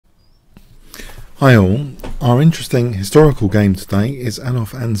Hi all, our interesting historical game today is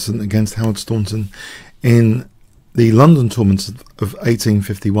Adolf Anderssen against Howard Staunton in the London tournament of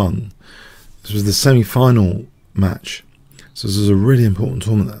 1851. This was the semi-final match, so this was a really important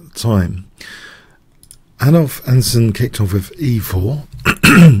tournament at the time. Adolf Anderssen kicked off with e4.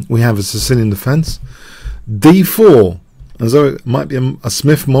 We have a Sicilian Defence. d4, as though it might be a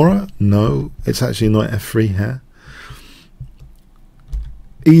Smith-Morra. No, it's actually knight f3 here.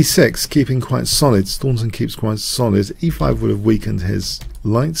 e6, keeping quite solid. Staunton keeps quite solid. e5 would have weakened his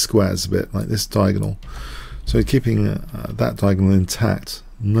light squares a bit, like this diagonal. So he's keeping that diagonal intact.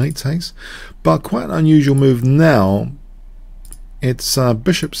 Knight takes. But quite an unusual move now. It's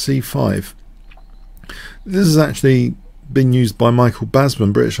bishop c5. This has actually been used by Michael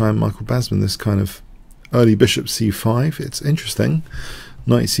Basman, British Iron Michael Basman, this kind of early bishop c5. It's interesting.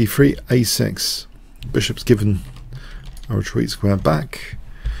 Knight c3, a6. Bishop's given a retreat square back,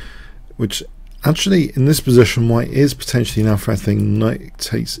 which actually in this position white is potentially now threatening knight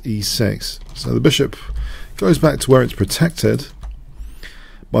takes e6. So the bishop goes back to where it's protected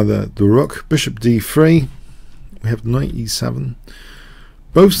by the rook. Bishop d3, we have knight e7,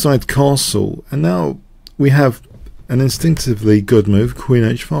 both sides castle, and now we have an instinctively good move, queen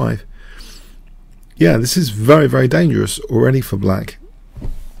h5. Yeah, this is very, very dangerous already for black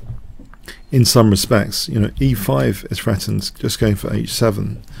in some respects. You know, e5 is threatened, just going for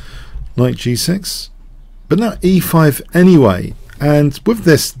h7. Knight g6, but now e5 anyway, and with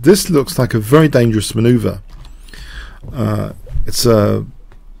this looks like a very dangerous maneuver. It's a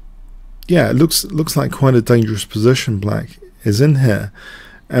it looks like quite a dangerous position black is in here,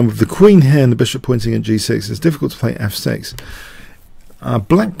 and with the queen here and the bishop pointing at g6, it's difficult to play f6.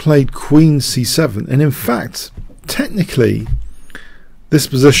 Black played queen c7, and in fact technically this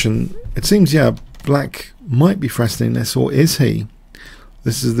position, it seems, yeah, black might be threatening this, or is he?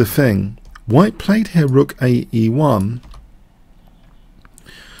 This is the thing. White played here rook a e1,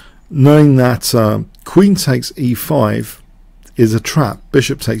 knowing that queen takes e5 is a trap.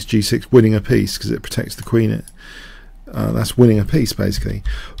 Bishop takes g6, winning a piece because it protects the queen. That's winning a piece basically.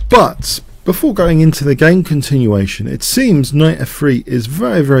 But before going into the game continuation, it seems knight f3 is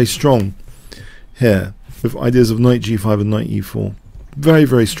very, very strong here, with ideas of knight g5 and knight e4. Very,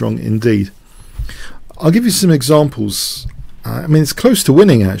 very strong indeed. I'll give you some examples. I mean, it's close to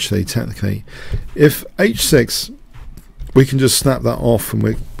winning actually, technically. If h6, we can just snap that off, and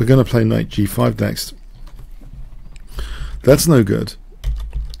we're going to play knight g5 next. That's no good.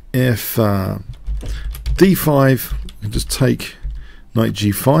 If d5, we can just take knight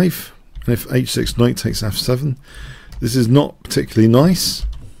g5, and if h6, knight takes f7. This is not particularly nice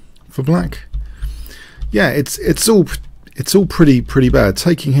for black. Yeah, it's all pretty bad.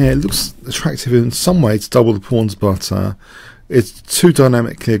 Taking here, it looks attractive in some way to double the pawns, but it's too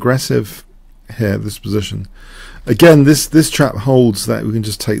dynamically aggressive here, this position. Again, this trap holds that we can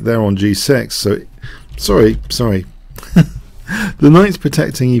just take there on g6. So sorry. The knight's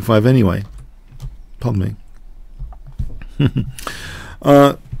protecting e5 anyway. Pardon me.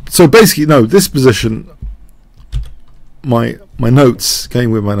 So basically, no, this position, my notes,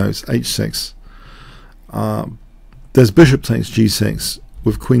 going with my notes, h6. There's bishop takes g6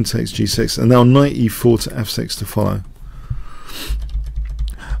 with queen takes g6, and now knight e4 to f6 to follow.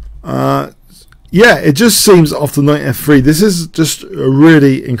 Yeah, it just seems after knight f3, this is just a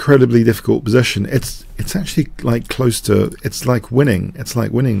really incredibly difficult position. It's actually like close to, it's like winning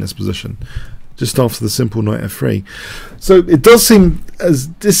this position just after the simple knight f3. So it does seem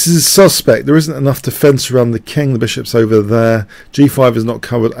as this is suspect. There isn't enough defense around the king. The bishop's over there. g5 is not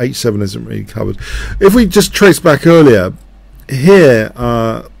covered. h7 isn't really covered. If we just trace back earlier, here,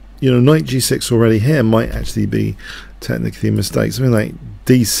 you know, knight g6 already here might actually be technically a mistake. Something like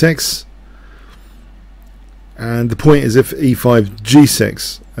d6, and the point is if e5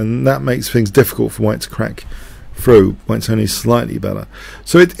 g6, and that makes things difficult for white to crack through. White's only slightly better.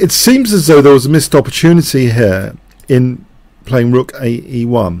 So it seems as though there was a missed opportunity here in playing rook a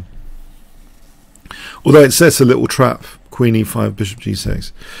e1, although it sets a little trap. Queen e5, bishop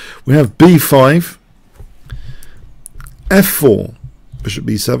g6. We have b5, f4, bishop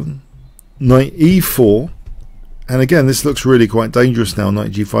b7, knight e4, and again this looks really quite dangerous now.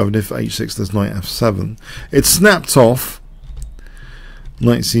 Knight g5, and if h6 there's knight f7. It's snapped off.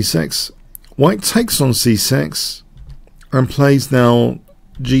 Knight c6. White takes on c6 and plays now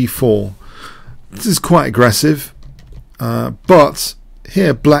g4. This is quite aggressive, but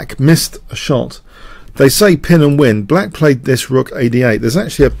here black missed a shot. They say pin and win. Black played this rook ad8. There's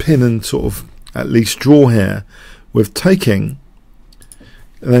actually a pin and sort of at least draw here with taking,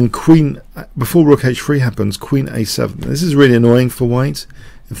 and then queen, before rook h3 happens, queen a7. This is really annoying for white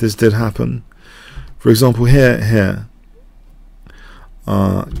if this did happen. For example, here,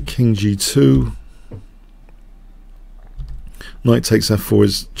 king g2, knight takes f4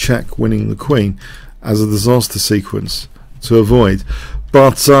 is check, winning the queen, as a disaster sequence to avoid.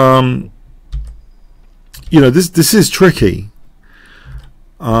 But you know, this is tricky.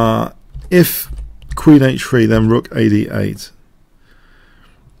 If queen h3, then rook a d8,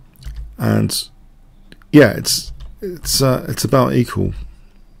 and yeah, it's about equal.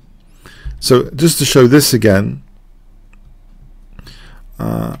 So just to show this again,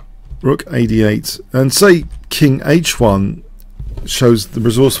 rook a d8, and say king h1 shows the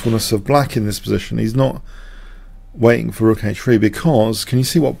resourcefulness of black in this position. He's not waiting for rook h3 because, can you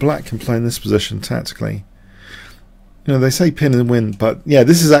see what black can play in this position tactically? You know, they say pin and win, but yeah,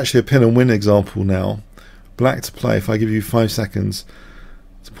 this is actually a pin and win example now. Black to play, if I give you 5 seconds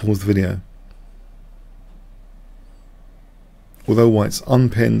to pause the video. Although white's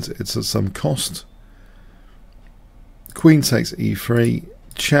unpinned, it's at some cost. Queen takes e3,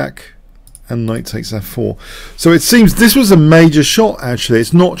 check, and knight takes f4. So it seems this was a major shot actually.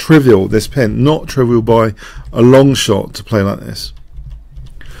 It's not trivial, this pin, not trivial by a long shot to play like this.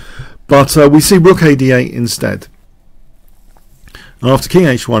 But we see rook a d8 instead. And after king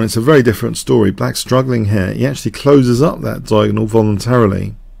h1, it's a very different story. Black's struggling here. He actually closes up that diagonal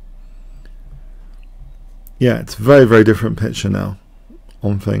voluntarily. Yeah, it's a very, very different picture now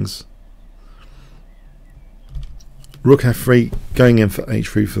on things. Rook f3, going in for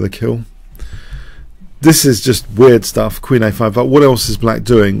h3 for the kill. This is just weird stuff. Queen a5, but what else is black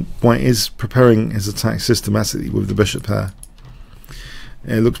doing? White is preparing his attack systematically with the bishop pair.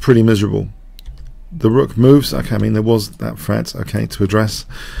 It looks pretty miserable. The rook moves. Okay, I mean, there was that threat, okay, to address.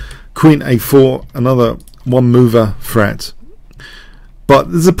 Queen a4, another one mover threat.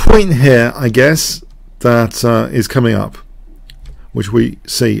 But there's a point here, I guess, that is coming up, which we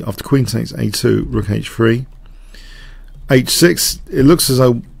see after queen takes a2, rook h3, h6. It looks as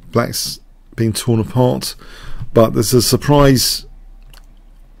though black's being torn apart, but there's a surprise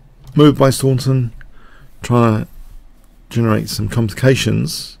move by Staunton, trying to generate some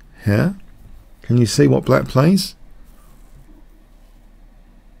complications here. Can you see what black plays?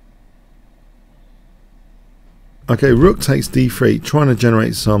 Okay, rook takes d3, trying to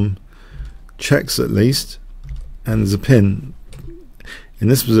generate some checks at least, and there's a pin in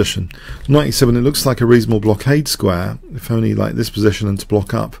this position. Knight e7, it looks like a reasonable blockade square, if only like this position and to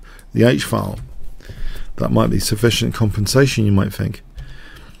block up the h-file. That might be sufficient compensation, you might think.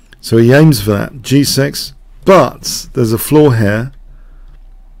 So he aims for that, g6, but there's a flaw here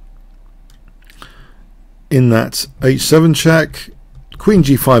in that h7 check. Queen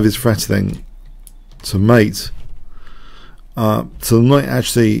g5 is threatening to mate. So the knight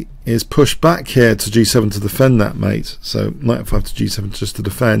actually is pushed back here to g7 to defend that mate. So knight f5 to g7 just to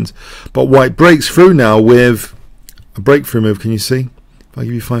defend. But white breaks through now with a breakthrough move. Can you see? If I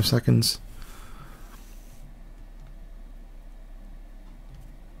give you 5 seconds.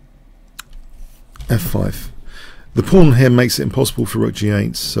 f5. The pawn here makes it impossible for rook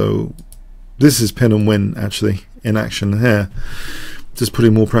g8. So this is pin and win actually in action here. Just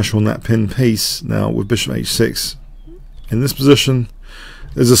putting more pressure on that pin piece now with bishop h6. In this position,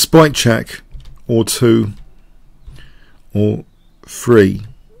 there's a spike check, or 2, or 3,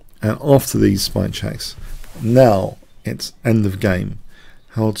 and after these spike checks, now it's end of game.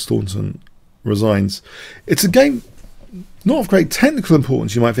 Howard Staunton resigns. It's a game not of great technical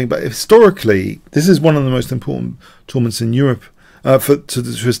importance, you might think, but historically, this is one of the most important tournaments in Europe to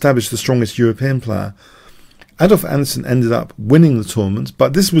establish the strongest European player. Adolf Anderssen ended up winning the tournament,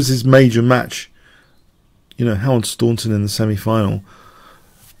 but this was his major match. You know, Howard Staunton in the semi-final.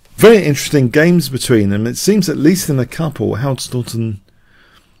 Very interesting games between them. It seems at least in a couple, Howard Staunton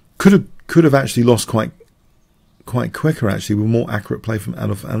could have actually lost quite quicker actually, with more accurate play from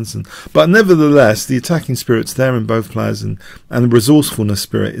Adolf Anderssen. But nevertheless, the attacking spirit's there in both players, and the resourcefulness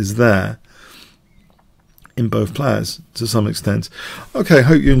spirit is there in both players to some extent. Okay,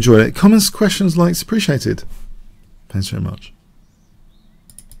 hope you enjoyed it. Comments, questions, likes appreciated. Thanks very much.